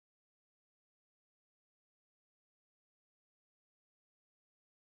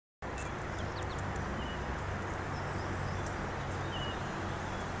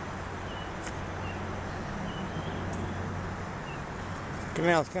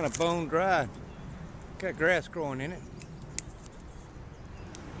Canal's kind of bone dry. Got grass growing in it.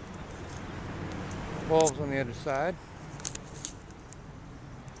 Bulbs on the other side.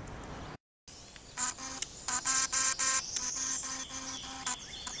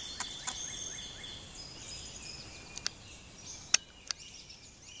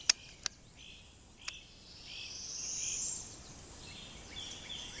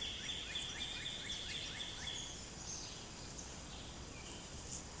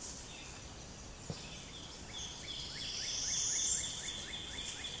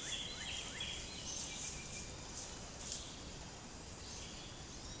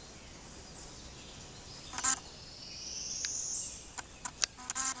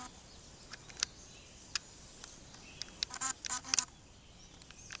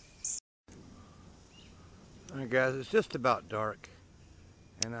 Alright guys, it's just about dark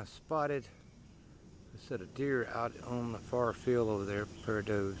and I spotted a set of deer out on the far field over there, a pair of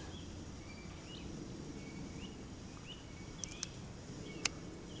does.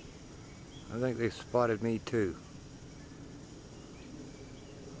 I think they spotted me too.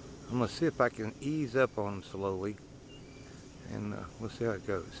 I'm going to see if I can ease up on them slowly and we'll see how it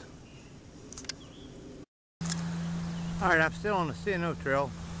goes. Alright, I'm still on the C&O trail.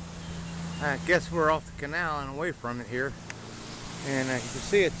 I guess we're off the canal and away from it here. And you can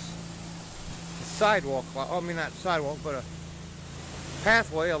see it's a sidewalk, I mean not sidewalk, but a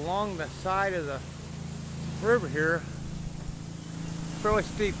pathway along the side of the river here. Fairly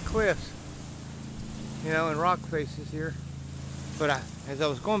steep cliffs, you know, and rock faces here. But as I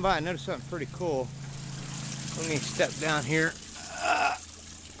was going by, I noticed something pretty cool. Let me step down here.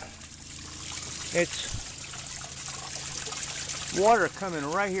 It's water coming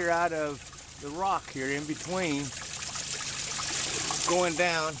right here out of the rock here in between, going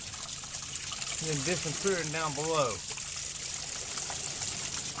down and then disappearing down below.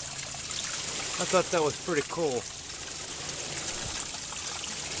 I thought that was pretty cool.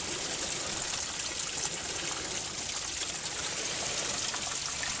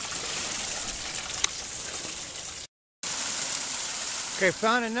 Okay,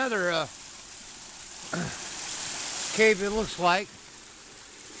 found another cave, it looks like.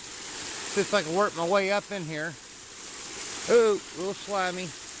 See if I can work my way up in here. Ooh, a little slimy.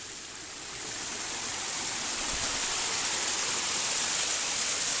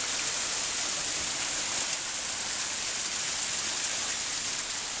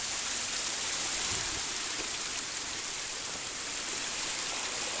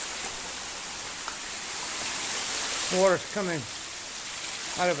 Water's coming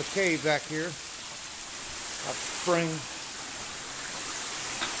out of a cave back here. A spring.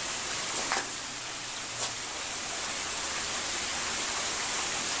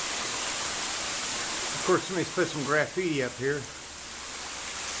 Of course, somebody's put some graffiti up here.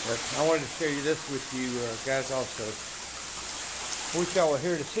 But I wanted to share this with you guys also. Wish y'all were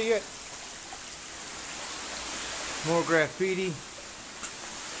here to see it. More graffiti.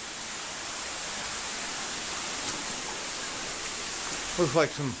 Looks like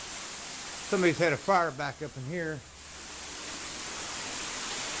somebody's had a fire back up in here.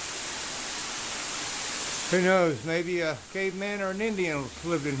 Who knows, maybe a caveman or an Indian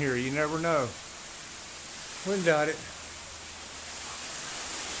lived in here, you never know. Wouldn't doubt it.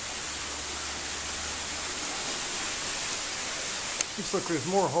 Looks like there's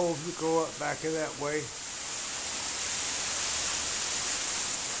more holes that go up back of that way.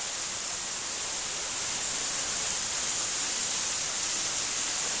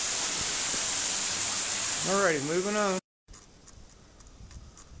 Alrighty, moving on.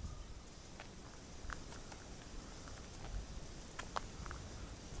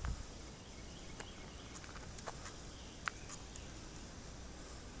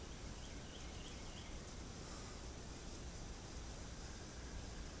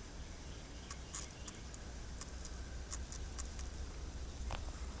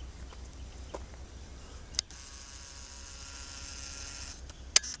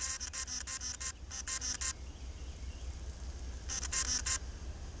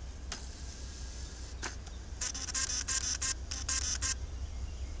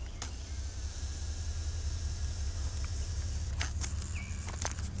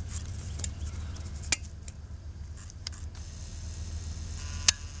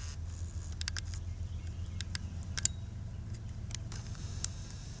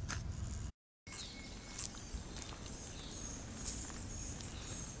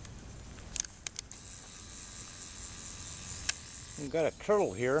 We've got a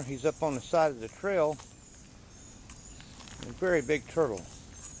turtle here. He's up on the side of the trail. A very big turtle.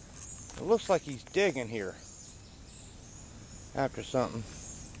 It looks like he's digging here. after something.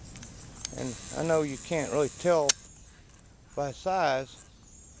 And I know you can't really tell by size,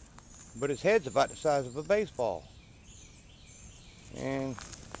 but his head's about the size of a baseball. And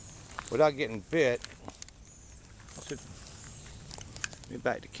without getting bit, let me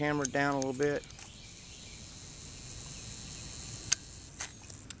back the camera down a little bit.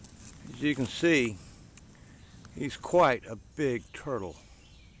 As you can see, he's quite a big turtle.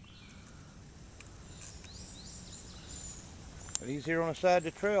 But he's here on the side of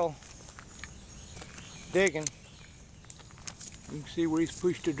the trail, digging. You can see where he's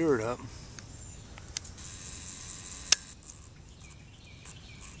pushed the dirt up.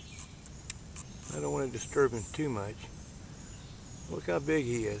 I don't want to disturb him too much. Look how big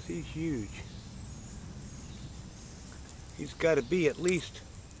he is. He's huge. He's got to be at least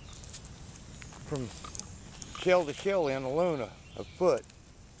from shell to shell in alone a foot.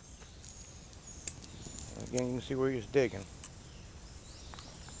 Again, you can see where he's digging.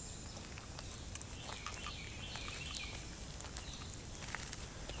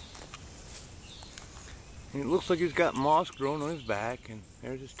 And it looks like he's got moss growing on his back, and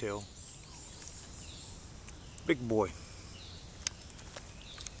there's his tail. Big boy.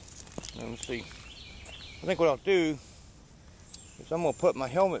 Let me see. I think what I'll do is I'm going to put my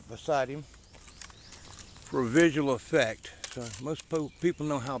helmet beside him for a visual effect. So most people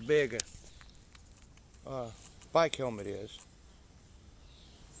know how big a bike helmet is.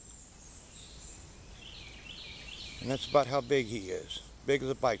 And that's about how big he is. Big as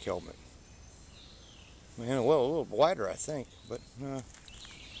a bike helmet. Man, well, a little wider, I think. But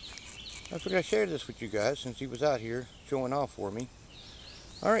I figured I'd share this with you guys since he was out here showing off for me.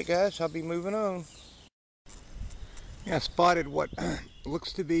 Alright guys, I'll be moving on. Yeah, I spotted what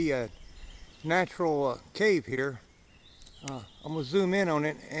looks to be a natural cave here. I'm going to zoom in on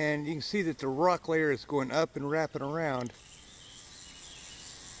it, and you can see that the rock layer is going up and wrapping around.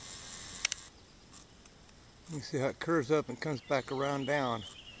 You can see how it curves up and comes back around down.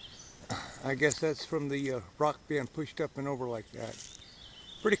 I guess that's from the rock being pushed up and over like that.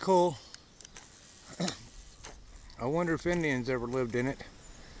 Pretty cool. I wonder if Indians ever lived in it,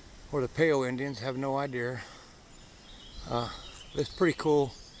 or the Pale Indians. Have no idea. It's pretty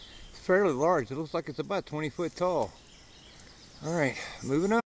cool. It's fairly large. It looks like it's about 20 foot tall. Alright,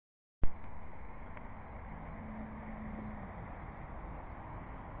 moving on.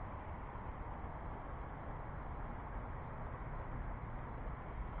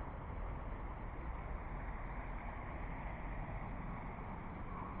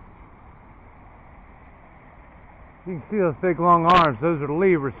 You can see those big long arms. Those are the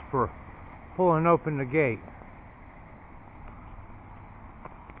levers for pulling open the gate.